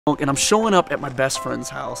And I'm showing up at my best friend's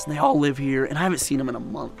house, and they all live here, and I haven't seen them in a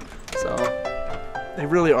month. So, they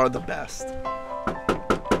really are the best.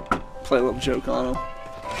 Play a little joke on them.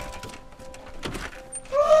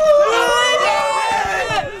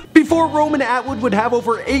 Before Roman Atwood would have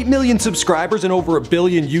over 8 million subscribers and over 1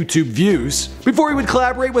 billion YouTube views. Before he would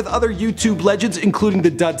collaborate with other YouTube legends including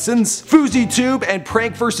the Dudsons, FouseyTUBE, and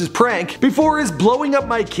Prank vs. Prank. Before his Blowing Up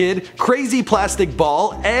My Kid, Crazy Plastic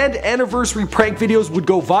Ball, and Anniversary prank videos would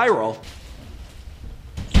go viral.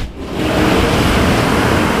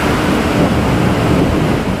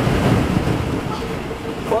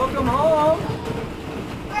 Welcome home!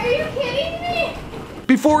 Are you kidding me?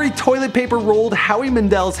 Before he toilet paper rolled Howie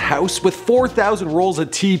Mandel's house with 4,000 rolls of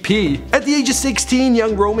TP. At the age of 16,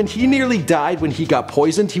 young Roman, he nearly died when he got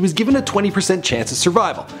poisoned. He was given a 20% chance of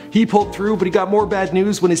survival. He pulled through, but he got more bad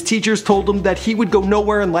news when his teachers told him that he would go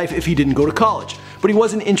nowhere in life if he didn't go to college. But he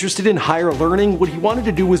wasn't interested in higher learning. What he wanted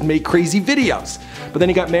to do was make crazy videos. But then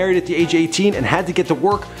he got married at the age of 18 and had to get to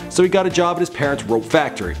work, so he got a job at his parents' rope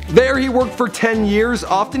factory. There he worked for 10 years,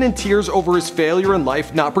 often in tears over his failure in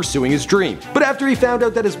life not pursuing his dream. But after he found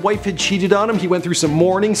out that his wife had cheated on him, he went through some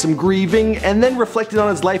mourning, some grieving, and then reflected on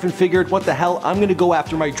his life and figured, what the hell, I'm gonna go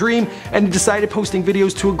after my dream, and he decided posting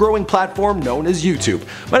videos to a growing platform known as YouTube.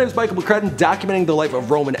 My name is Michael McCrudden, documenting the life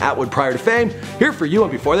of Roman Atwood prior to fame, here for you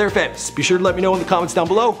and before they're famous. Be sure to let me know in the comments down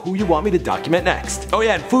below who you want me to document next. Oh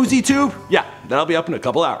yeah, and FouseyTUBE? Yeah, that'll be up in a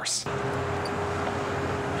couple hours.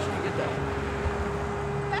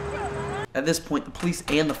 At this point, the police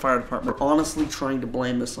and the fire department are honestly trying to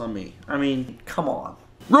blame this on me. I mean, come on.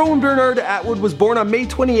 Roman Bernard Atwood was born on May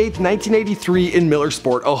 28, 1983 in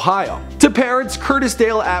Millersport, Ohio. To parents Curtis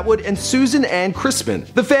Dale Atwood and Susan Ann Crispin.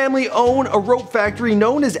 The family owned a rope factory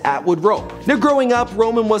known as Atwood Rope. Now growing up,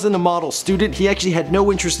 Roman wasn't a model student. He actually had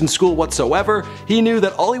no interest in school whatsoever. He knew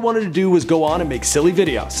that all he wanted to do was go on and make silly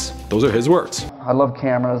videos. Those are his words. I love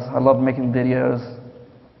cameras, I love making videos.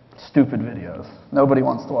 Stupid videos. Nobody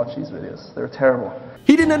wants to watch these videos. They're terrible.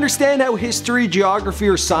 He didn't understand how history, geography,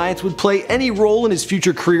 or science would play any role in his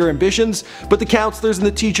future career ambitions, but the counselors and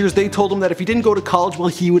the teachers, they told him that if he didn't go to college, well,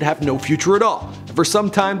 he would have no future at all. And for some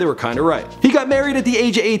time, they were kinda right. He got married at the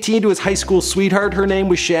age of 18 to his high school sweetheart. Her name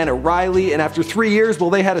was Shanna Riley, and after 3 years, well,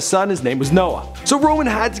 they had a son. His name was Noah. So Roman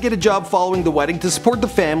had to get a job following the wedding to support the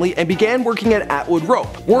family and began working at Atwood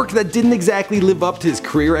Rope. Work that didn't exactly live up to his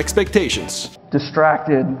career expectations.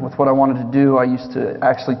 Distracted with what I wanted to do, I used to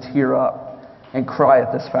actually tear up and cry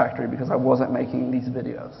at this factory because I wasn't making these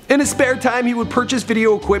videos. In his spare time, he would purchase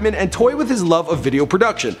video equipment and toy with his love of video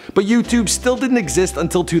production. But YouTube still didn't exist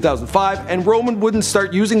until 2005, and Roman wouldn't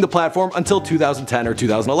start using the platform until 2010 or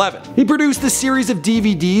 2011. He produced a series of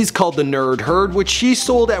DVDs called The Nerd Herd, which he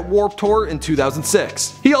sold at Warped Tour in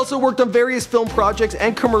 2006. He also worked on various film projects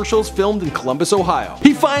and commercials filmed in Columbus, Ohio.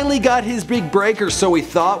 He finally got his big break, or so he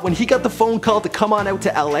thought, when he got the phone call to come on out to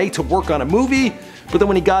LA to work on a movie. But then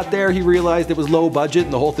when he got there, he realized it was low budget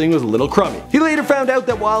and the whole thing was a little crummy. He later found out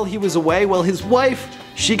that while he was away, well, his wife,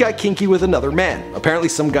 she got kinky with another man. Apparently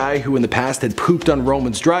some guy who in the past had pooped on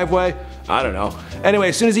Roman's driveway. I don't know. Anyway,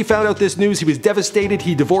 as soon as he found out this news, he was devastated.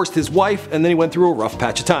 He divorced his wife, and then he went through a rough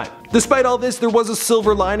patch of time. Despite all this, there was a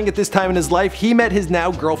silver lining at this time in his life. He met his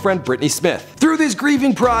now girlfriend, Brittany Smith. Through this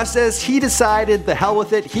grieving process, he decided, the hell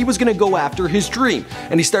with it, he was gonna go after his dream,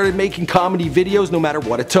 and he started making comedy videos no matter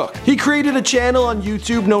what it took. He created a channel on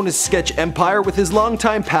YouTube known as Sketch Empire with his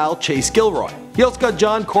longtime pal, Chase Gilroy. He also got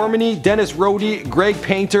John Cormany, Dennis Rohde, Greg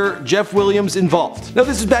Painter, Jeff Williams involved. Now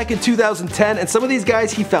this was back in 2010, and some of these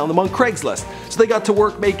guys, he found them on Craigslist. So they got to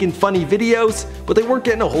work making funny videos, but they weren't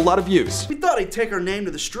getting a whole lot of views. We thought he'd take our name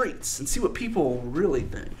to the streets and see what people really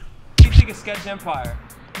think. What do you think of Sketch Empire?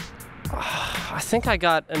 I think I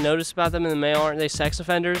got a notice about them in the mail. Aren't they sex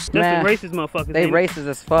offenders? That's the racist motherfuckers. They racist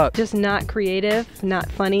as fuck. Just not creative,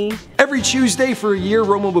 not funny. Every Tuesday for a year,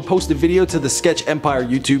 Roman would post a video to the Sketch Empire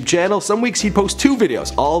YouTube channel. Some weeks he'd post 2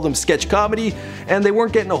 videos, all of them sketch comedy, and they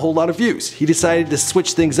weren't getting a whole lot of views. He decided to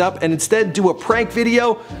switch things up and instead do a prank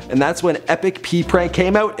video, and that's when Epic P Prank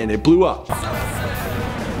came out and it blew up.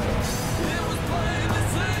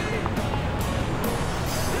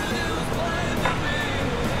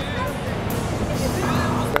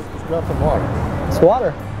 Got some water. It's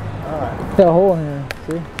water. Alright. Got a hole in here,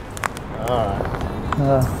 see?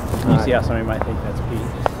 Alright. You see how somebody might think that's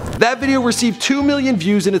pee. That video received 2 million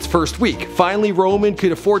views in its first week. Finally, Roman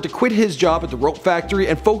could afford to quit his job at the rope factory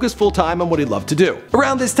and focus full time on what he loved to do.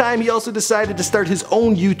 Around this time, he also decided to start his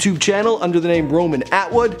own YouTube channel under the name Roman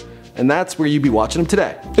Atwood. and that's where you'd be watching him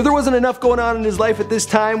today. If there wasn't enough going on in his life at this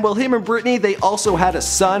time, well, him and Brittany, they also had a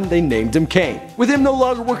son. They named him Kane. With him no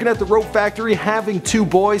longer working at the rope factory, having 2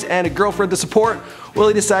 boys and a girlfriend to support, well,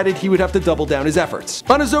 he decided he would have to double down his efforts.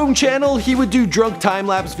 On his own channel, he would do drunk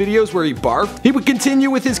time-lapse videos where he barfed. He would continue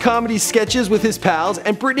with his comedy sketches with his pals,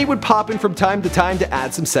 and Brittany would pop in from time to time to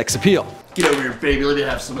add some sex appeal. Get over here, baby. Let me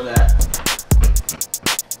have some of that.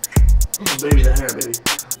 Oh, baby, the hair, baby.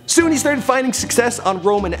 Soon he started finding success on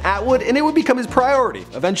Roman Atwood, and it would become his priority.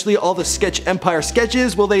 Eventually all the Sketch Empire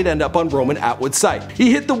sketches, well, they'd end up on Roman Atwood's site.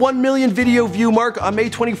 He hit the 1 million video view mark on May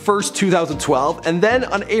 21st, 2012, and then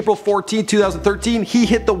on April 14th, 2013, he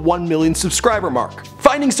hit the 1 million subscriber mark.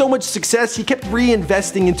 Finding so much success, he kept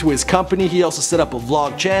reinvesting into his company. He also set up a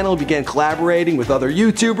vlog channel, began collaborating with other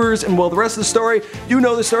YouTubers, and well, the rest of the story, you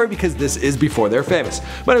know the story because this is before they're famous.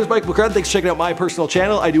 My name is Mike McCrud. Thanks for checking out my personal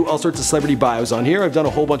channel. I do all sorts of celebrity bios on here. I've done a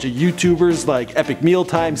whole bunch of YouTubers like Epic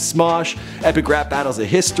Mealtime, Smosh, Epic Rap Battles of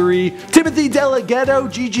History, Timothy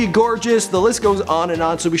Delaghetto, Gigi Gorgeous, the list goes on and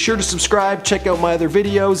on, so be sure to subscribe, check out my other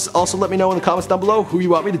videos. Also let me know in the comments down below who you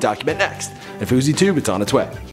want me to document next. And FouseyTUBE, it's on its way.